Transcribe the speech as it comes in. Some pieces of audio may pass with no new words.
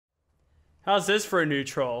How's this for a new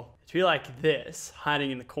troll? To be like this, hiding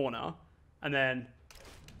in the corner, and then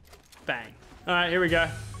bang. All right, here we go.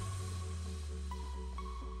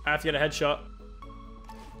 I have to get a headshot.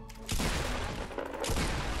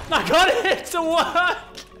 I got it to work.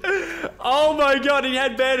 Oh my god, he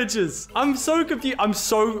had bandages. I'm so confused.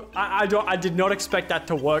 I did not expect that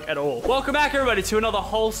to work at all. Welcome back, everybody, to another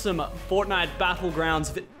wholesome Fortnite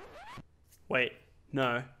Battlegrounds Wait,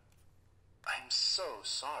 no. I'm so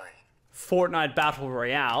sorry. Fortnite Battle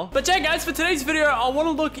Royale. But yeah, guys, for today's video, I want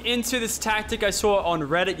to look into this tactic I saw on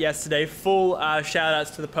Reddit yesterday. Full shout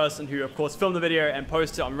outs to the person who, of course, filmed the video and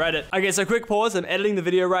posted it on Reddit. Okay, so quick pause. I'm editing the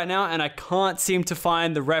video right now, and I can't seem to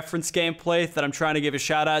find the reference gameplay that I'm trying to give a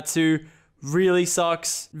shout out to. Really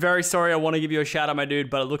sucks. Very sorry, I want to give you a shout out, my dude,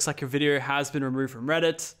 but it looks like your video has been removed from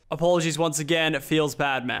Reddit. Apologies once again, it feels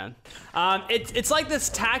bad, man. It's like this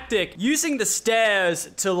tactic, using the stairs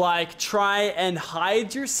to like try and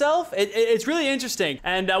hide yourself. It's really interesting.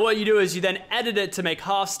 And what you do is you then edit it to make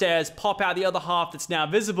half stairs, pop out the other half that's now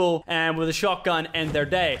visible, and with a shotgun end their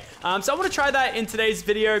day. So I want to try that in today's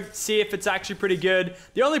video, see if it's actually pretty good.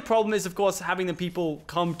 The only problem is, of course, having the people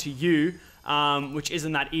come to you. Which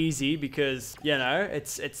isn't that easy because, you know,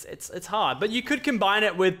 it's hard. But you could combine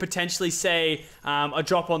it with potentially, say, a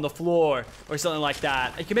drop on the floor or something like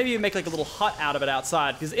that. You can maybe make like a little hut out of it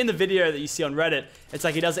outside, because in the video that you see on Reddit, it's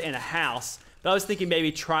like he does it in a house. But I was thinking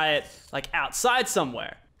maybe try it like outside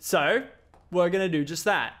somewhere. So we're gonna do just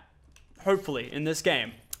that, hopefully, in this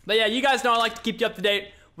game. But yeah, you guys know I like to keep you up to date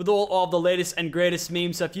with all of the latest and greatest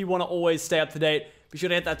memes. So if you want to always stay up to date, be sure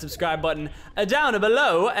to hit that subscribe button down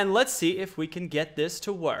below, and let's see if we can get this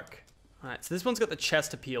to work. All right, so this one's got the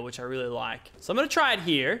chest appeal, which I really like. So I'm gonna try it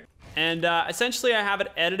here, and essentially I have it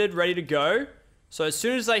edited, ready to go. So as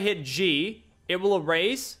soon as I hit G, it will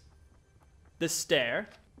erase this stair.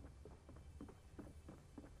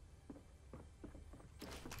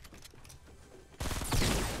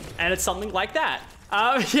 And it's something like that.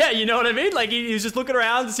 Yeah, you know what I mean? Like he was just looking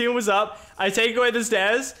around to see what was up. I take away the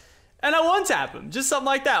stairs, and I one-tap him, just something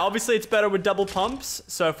like that. Obviously, it's better with double pumps,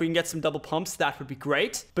 so if we can get some double pumps, that would be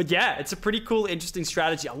great. But yeah, it's a pretty cool, interesting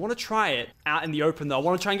strategy. I want to try it out in the open, though. I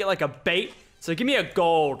want to try and get, like, a bait. So give me a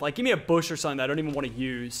gold, like, give me a bush or something that I don't even want to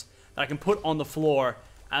use, that I can put on the floor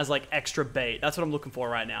as, like, extra bait. That's what I'm looking for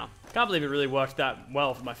right now. Can't believe it really worked that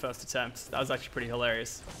well for my first attempt. That was actually pretty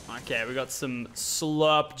hilarious. Okay, we got some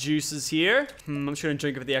slurp juices here. I'm just going to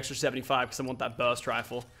drink it for the extra 75 because I want that burst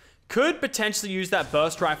rifle. Could potentially use that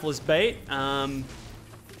burst rifle as bait.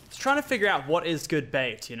 Just trying to figure out what is good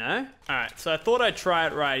bait, you know? All right, so I thought I'd try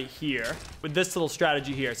it right here with this little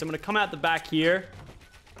strategy here. So I'm gonna come out the back here,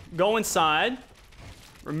 go inside,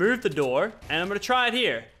 remove the door, and I'm gonna try it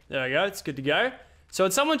here. There we go, it's good to go. So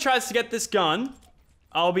when someone tries to get this gun,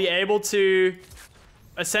 I'll be able to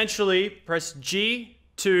essentially press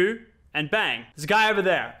G2 and bang. There's a guy over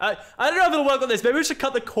there. I don't know if it'll work on this. Maybe we should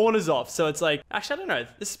cut the corners off. So it's like, actually, I don't know.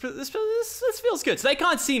 This feels good. So they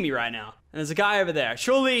can't see me right now. And there's a guy over there.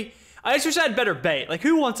 Surely, I just wish I had better bait. Like,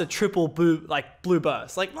 who wants a triple blue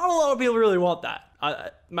burst? Like, not a lot of people really want that.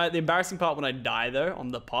 The embarrassing part when I die, though,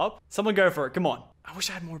 on the pop. Someone go for it. Come on. I wish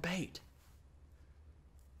I had more bait.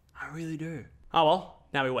 I really do. Oh, well.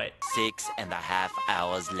 Now we wait. 6.5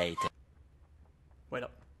 hours later. Wait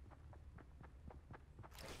up.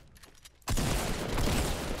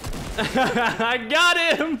 I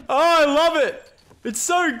got him! Oh, I love it! It's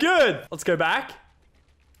so good! Let's go back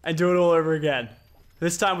and do it all over again.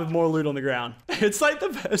 This time with more loot on the ground. It's like the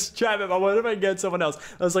best trap ever. I wonder if I can get someone else.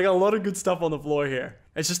 There's like a lot of good stuff on the floor here.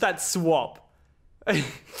 It's just that swap.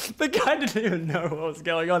 The guy didn't even know what was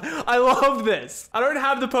going on. I love this. I don't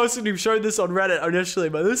have the person who showed this on Reddit initially,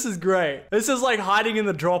 but this is great. This is like hiding in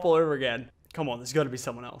the drop all over again. Come on, there's got to be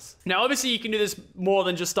someone else. Now, obviously, you can do this more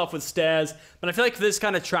than just stuff with stairs, but I feel like this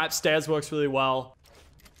kind of trap, stairs works really well.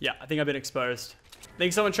 Yeah, I think I've been exposed. I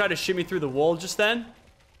think someone tried to shoot me through the wall just then,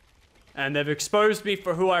 and they've exposed me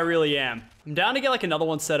for who I really am. I'm down to get like another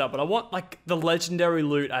one set up, but I want like the legendary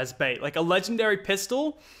loot as bait, like a legendary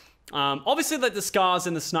pistol. Obviously, like the scars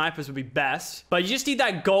and the snipers would be best, but you just need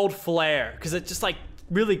that gold flare because it just like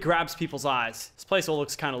really grabs people's eyes. This place all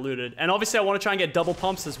looks kind of looted. And obviously I want to try and get double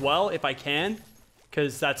pumps as well if I can,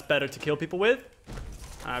 because that's better to kill people with.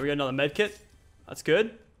 We got another med kit. That's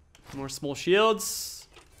good. More small shields.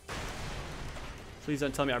 Please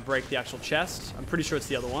don't tell me I break the actual chest. I'm pretty sure it's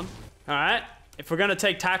the other one. All right. If we're going to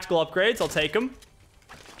take tactical upgrades, I'll take them.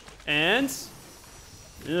 And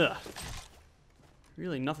ugh.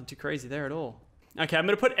 Really nothing too crazy there at all. Okay, I'm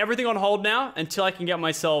going to put everything on hold now until I can get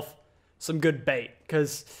myself some good bait,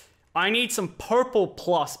 because I need some purple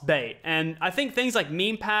plus bait. And I think things like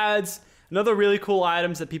meme pads, Another really cool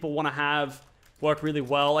items that people want to have work really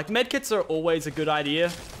well. Like medkits are always a good idea,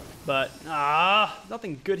 but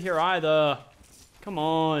nothing good here either. Come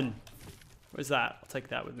on. Where's that? I'll take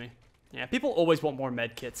that with me. Yeah, people always want more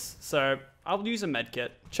medkits, so I'll use a medkit.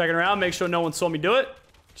 Checking around, make sure no one saw me do it.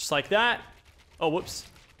 Just like that. Oh, whoops.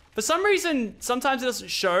 For some reason, sometimes it doesn't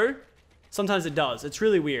show. Sometimes it does. It's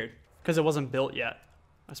really weird because it wasn't built yet.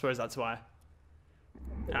 I suppose that's why.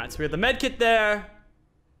 All right, so we have the medkit there.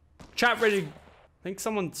 Trap ready. I think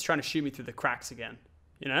someone's trying to shoot me through the cracks again.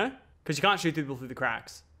 You know? Because you can't shoot people through the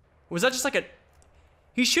cracks. Was that just like a...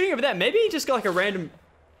 He's shooting over there. Maybe he just got like a random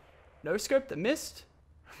no-scope that missed?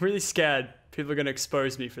 I'm really scared people are going to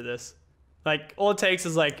expose me for this. Like, all it takes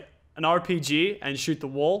is like an RPG and shoot the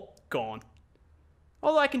wall. Gone.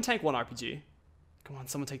 Although I can tank one RPG. Come on,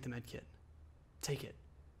 someone take the medkit. Take it.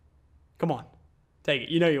 Come on. Take it.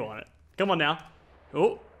 You know you want it. Come on now.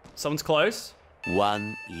 Oh, someone's close.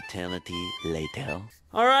 One eternity later.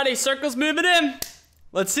 Alrighty, circle's moving in.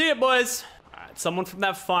 Let's see it, boys. Alright, someone from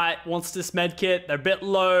that fight wants this medkit. They're a bit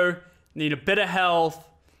low. Need a bit of health.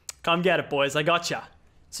 Come get it, boys. I gotcha.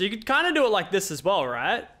 So you could kind of do it like this as well,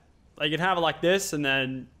 right? Like you'd have it like this and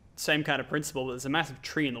then same kind of principle, but there's a massive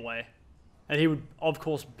tree in the way. And he would, of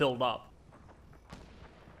course, build up.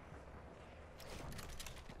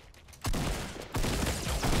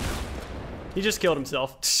 He just killed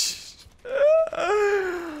himself.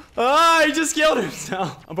 He just killed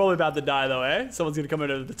himself. I'm probably about to die though, eh? Someone's gonna come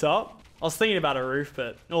in over the top. I was thinking about a roof,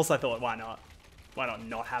 but also I thought, why not? Why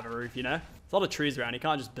not have a roof, you know? There's a lot of trees around, you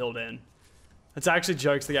can't just build in. It's actually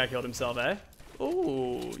jokes the guy killed himself, eh?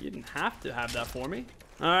 Ooh, you didn't have to have that for me.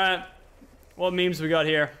 All right, what memes we got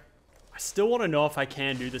here? I still want to know if I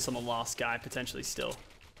can do this on the last guy, potentially still.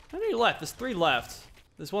 How many left? There's 3 left.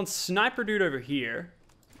 There's one sniper dude over here.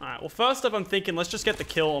 All right, well, first up, I'm thinking let's just get the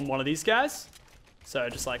kill on one of these guys. So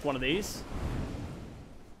just like one of these.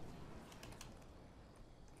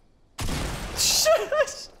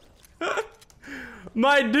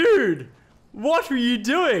 My dude, what were you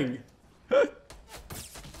doing?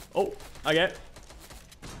 Oh, okay.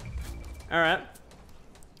 All right.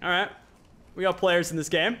 All right. We got players in this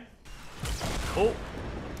game. Oh.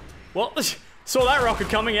 Well, saw that rocket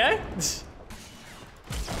coming, eh?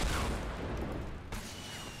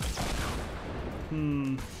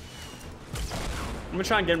 I'm gonna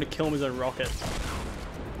try and get him to kill him with his own rocket.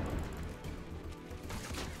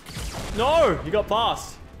 No! He got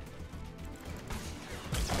past.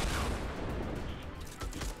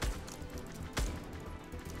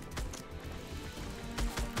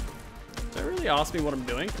 Don't really ask me what I'm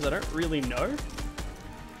doing, because I don't really know.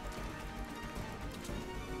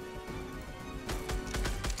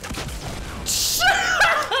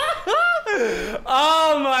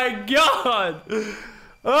 Oh my god!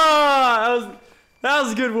 Oh, that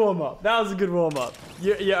was a good warm-up. That was a good warm-up.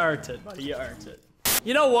 You earned it, buddy. You earned it.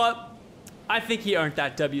 You know what? I think he earned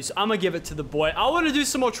that W, so I'm gonna give it to the boy. I want to do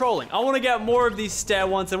some more trolling. I want to get more of these stair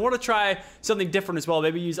ones. I want to try something different as well.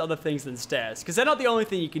 Maybe use other things than stairs, because they're not the only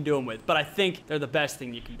thing you can do them with, but I think they're the best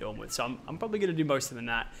thing you can do them with, so I'm probably gonna do most of them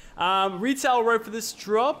in that. Retail road for this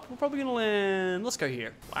drop. We're probably gonna land... Let's go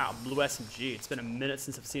here. Wow, blue SMG. It's been a minute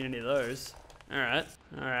since I've seen any of those. All right.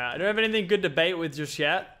 All right. I don't have anything good to bait with just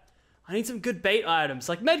yet. I need some good bait items.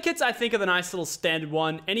 Like medkits, I think are the nice little standard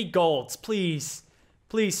one. Any golds, please.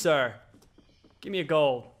 Please, sir. Give me a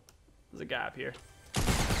gold. There's a guy up here.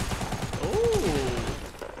 Oh,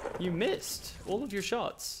 you missed all of your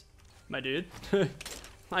shots, my dude.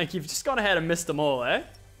 Like you've just gone ahead and missed them all, eh?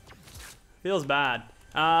 Feels bad.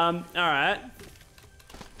 All right.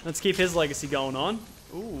 Let's keep his legacy going on.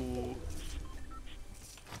 Ooh.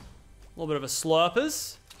 A little bit of a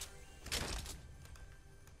slurpers.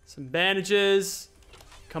 Some bandages.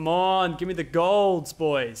 Come on, give me the golds,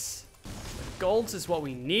 boys. The golds is what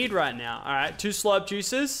we need right now. All right, 2 slurp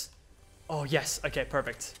juices. Oh, yes. Okay,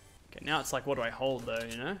 perfect. Okay, now it's like, what do I hold, though,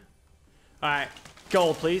 you know? All right,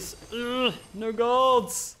 gold, please. Ugh, no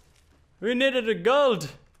golds. We needed a gold.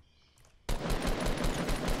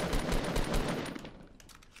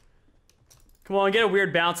 Come on, get a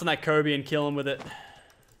weird bounce on that Kobe and kill him with it.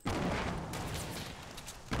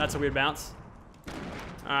 That's a weird bounce.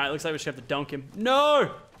 All right, looks like we should have to dunk him.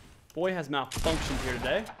 No! Boy has malfunctioned here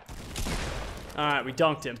today. All right, we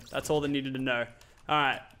dunked him. That's all they needed to know. All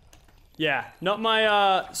right. Yeah, not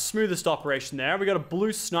my smoothest operation there. We got a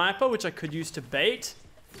blue sniper, which I could use to bait.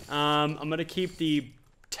 I'm going to keep the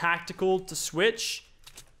tactical to switch.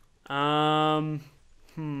 I'm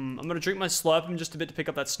going to drink my slurp in just a bit to pick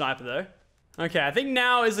up that sniper, though. Okay, I think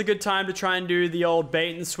now is a good time to try and do the old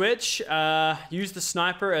bait and switch. Use the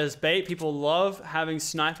sniper as bait. People love having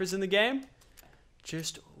snipers in the game.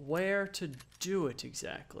 just where to do it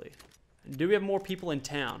exactly. And do we have more people in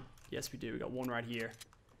town? Yes, we do. We got one right here.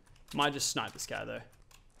 Might just snipe this guy, though.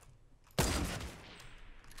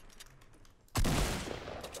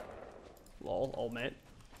 Lol, old mate.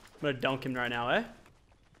 I'm gonna dunk him right now, eh?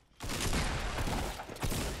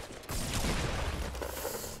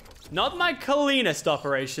 Not my cleanest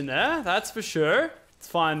operation there, that's for sure. It's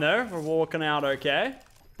fine though, we're walking out okay.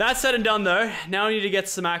 That said and done though, now we need to get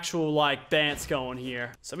some actual like dance going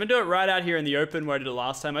here. So I'm gonna do it right out here in the open where I did it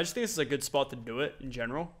last time. I just think this is a good spot to do it in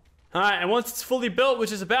general. All right, and once it's fully built,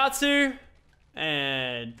 which is about to,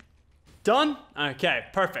 and done. Okay,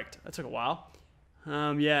 perfect. That took a while.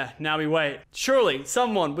 Yeah, now we wait. Surely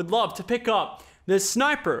someone would love to pick up this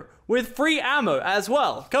sniper with free ammo as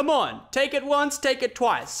well. Come on, take it once, take it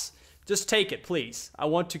twice. Just take it, please. I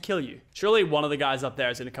want to kill you. Surely one of the guys up there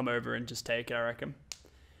is gonna come over and just take it, I reckon.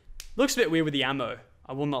 Looks a bit weird with the ammo.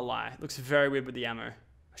 I will not lie. Looks very weird with the ammo. I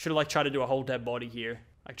should have like tried to do a whole dead body here.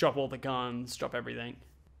 Like drop all the guns, drop everything.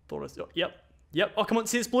 Thought it was, oh, yep. Oh, come on,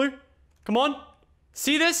 see this blue? Come on,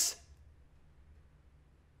 see this?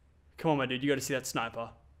 Come on, my dude, you gotta see that sniper.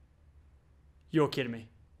 You're kidding me.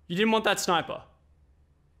 You didn't want that sniper.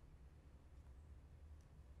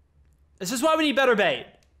 This is why we need better bait.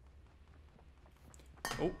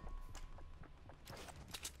 Oh.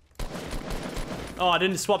 Oh, I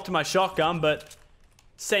didn't swap to my shotgun, but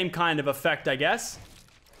same kind of effect, I guess.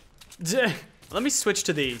 Let me switch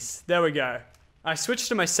to these. There we go. I switched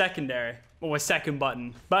to my secondary, or my second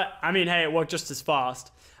button. But, I mean, hey, it worked just as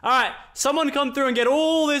fast. Alright, someone come through and get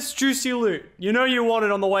all this juicy loot. You know you want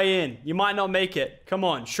it on the way in. You might not make it. Come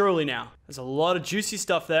on, surely now. There's a lot of juicy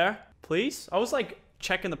stuff there. Please? I was like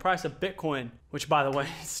checking the price of Bitcoin, which by the way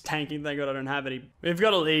is tanking. Thank God I don't have any. We've got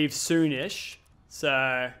to leave soonish.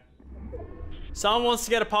 So, someone wants to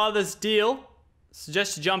get a part of this deal.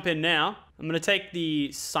 Suggest you jump in now. I'm going to take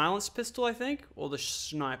the silenced pistol, I think, or the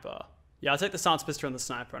sniper. Yeah, I'll take the silenced pistol and the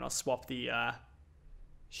sniper, and I'll swap the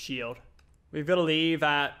shield. We've got to leave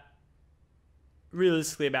at,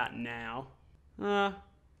 realistically, about now.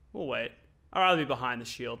 We'll wait. I'd rather be behind the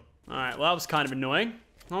shield. Alright, well that was kind of annoying.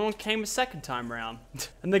 No one came a second time around.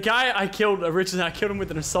 And the guy I killed originally, I killed him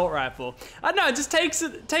with an assault rifle. I don't know, it just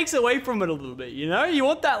takes away from it a little bit, you know? You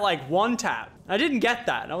want that like one tap. I didn't get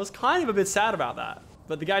that, and I was kind of a bit sad about that.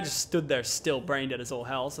 But the guy just stood there still, brain dead as all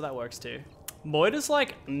hell, so that works too. Boy does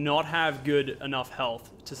like not have good enough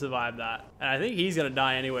health to survive that. And I think he's gonna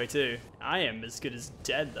die anyway too. I am as good as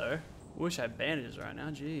dead though. Wish I had bandages right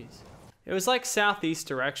now, jeez. It was like southeast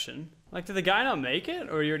direction. Like did the guy not make it?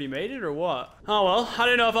 Or he already made it or what? Oh well, I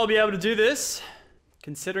don't know if I'll be able to do this.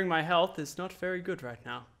 Considering my health is not very good right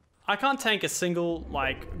now. I can't tank a single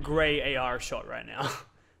like gray AR shot right now.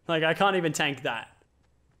 Like I can't even tank that.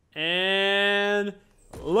 And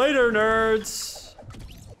later nerds.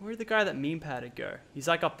 Where'd the guy that meme padded go? He's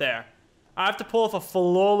like up there. I have to pull off a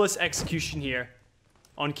flawless execution here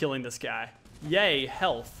on killing this guy. Yay,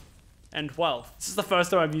 health and wealth. This is the first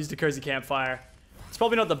time I've used a cozy campfire. It's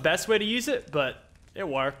probably not the best way to use it, but it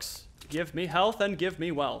works. Give me health and give me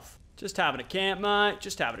wealth. Just having a camp, mate.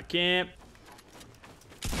 Just having a camp.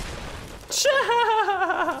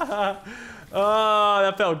 Oh,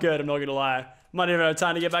 that felt good. I'm not gonna lie. Might even have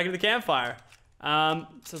time to get back into the campfire. So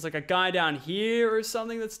there's like a guy down here or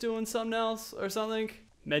something that's doing something else or something.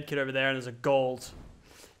 Medkit over there and there's a gold.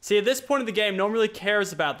 See, at this point of the game, no one really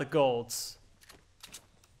cares about the golds.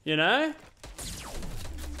 You know?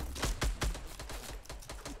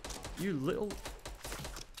 You little...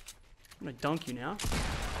 I'm gonna dunk you now.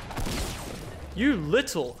 You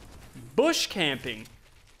little bush camping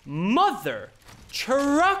mother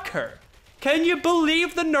trucker. Can you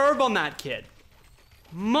believe the nerve on that kid?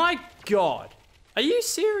 My God. Are you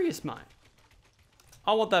serious, mate?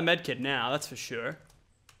 I want that medkit now, that's for sure.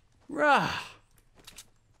 Rah.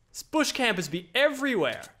 This bush campers be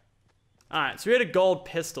everywhere. Alright, so we had a gold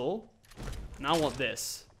pistol. And I want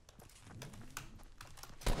this.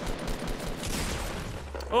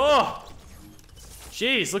 Oh!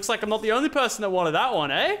 Jeez, looks like I'm not the only person that wanted that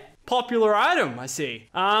one, eh? Popular item, I see.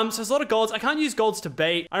 So there's a lot of golds. I can't use golds to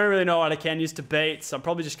bait. I don't really know what I can use to bait, so I'm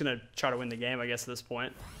probably just gonna try to win the game, I guess, at this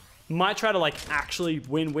point. Might try to, like, actually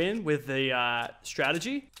win-win with the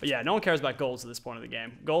strategy. But yeah, no one cares about golds at this point of the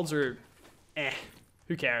game. Golds are,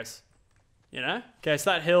 who cares? You know? Okay,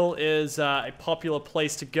 so that hill is a popular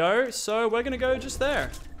place to go, so we're gonna go just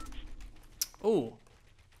there. Ooh,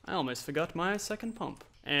 I almost forgot my second pump.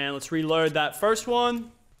 And let's reload that first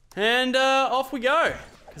one. And off we go.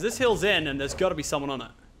 Because this hill's in and there's gotta be someone on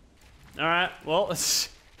it. Alright, well, it's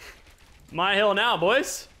my hill now,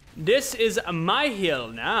 boys. This is my hill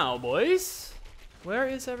now, boys. Where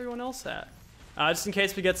is everyone else at? Just in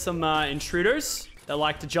case we get some intruders that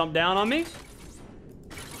like to jump down on me.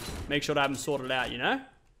 Make sure to have them sorted out, you know?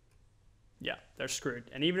 Yeah, they're screwed.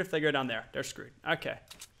 And even if they go down there, they're screwed. Okay.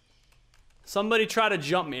 Somebody try to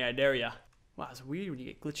jump me, I dare ya. Wow, it's weird when you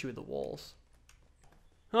get glitchy with the walls.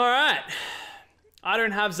 All right. I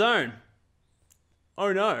don't have zone.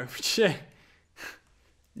 Oh no, shit.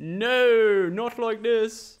 No, not like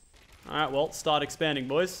this. All right, well, start expanding,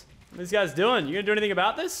 boys. What are these guys doing? You gonna do anything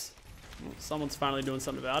about this? Well, someone's finally doing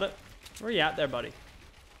something about it. Where are you at there, buddy?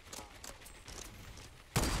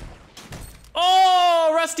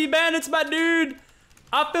 Oh, Rusty Bandits, my dude.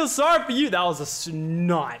 I feel sorry for you. That was a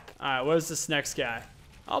snipe. All right, where's this next guy?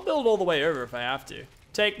 I'll build all the way over if I have to.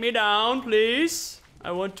 Take me down, please.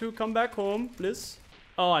 I want to come back home, please.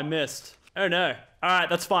 Oh, I missed. Oh, no. All right,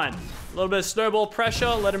 that's fine. A little bit of snowball pressure.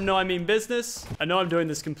 Let him know I mean business. I know I'm doing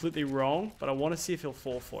this completely wrong, but I want to see if he'll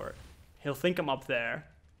fall for it. He'll think I'm up there.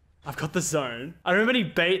 I've got the zone. I don't have any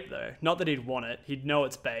bait, though. Not that he'd want it. He'd know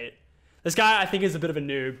it's bait. This guy, I think, is a bit of a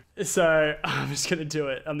noob. So I'm just going to do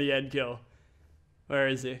it on the end kill. Where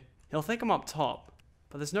is he? He'll think I'm up top.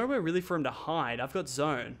 But there's nowhere really for him to hide. I've got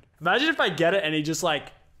zone. Imagine if I get it and he just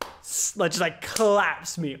like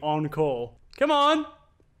claps me on call. Come on.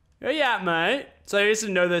 Where you at, mate? So you guys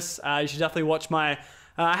didn't know this. You should definitely watch my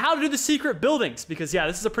how to do the secret buildings. Because, yeah,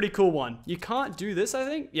 this is a pretty cool one. You can't do this, I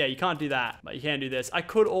think. Yeah, you can't do that. But you can do this. I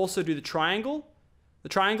could also do the triangle. The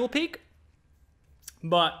triangle peak.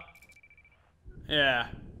 But, yeah.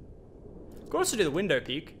 Could also do the window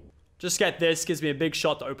peak. Just get this. Gives me a big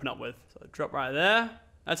shot to open up with. So drop right there.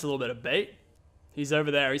 That's a little bit of bait. He's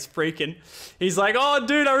over there. He's freaking. He's like, oh,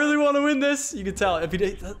 dude, I really want to win this. You can tell. If he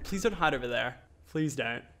did, please don't hide over there. Please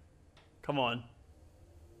don't. Come on.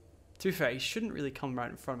 To be fair, he shouldn't really come right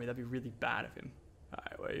in front of me. That'd be really bad of him. All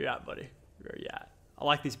right, where you at, buddy? Where you at? I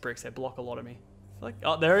like these bricks. They block a lot of me. I feel like,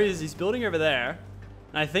 oh, there he is. He's building over there.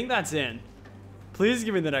 And I think that's in. Please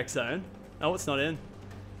give me the next zone. No, it's not in.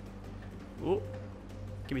 Ooh.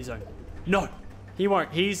 Give me zone. No. He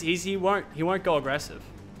won't. He won't go aggressive.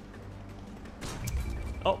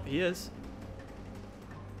 Oh, he is.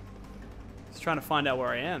 He's trying to find out where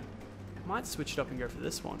I am. I might switch it up and go for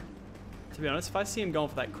this one. To be honest, if I see him going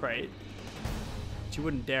for that crate, which he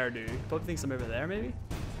wouldn't dare do, he probably thinks I'm over there, maybe?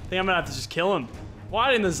 I think I'm gonna have to just kill him.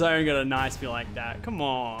 Why didn't the zone gonna nice me like that? Come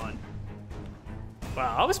on.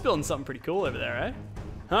 Wow, I was building something pretty cool over there, eh?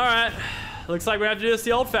 All right, looks like we have to do this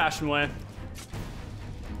the old-fashioned way.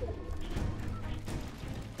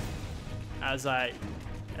 As I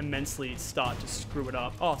immensely start to screw it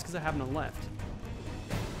up. Oh, it's because I have none left.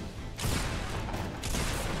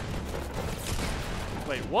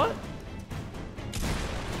 Wait, what?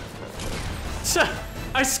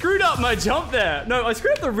 I screwed up my jump there. No, I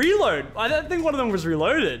screwed up the reload. I don't think one of them was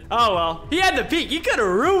reloaded. Oh, well. He had the peak. He could have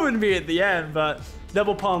ruined me at the end, but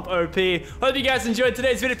double pump OP. Hope you guys enjoyed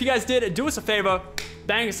today's video. If you guys did, do us a favor.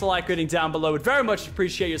 Bang us a like rating down below. Would very much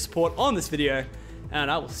appreciate your support on this video. And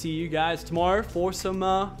I will see you guys tomorrow for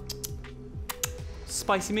some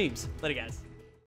spicy memes. Later, guys.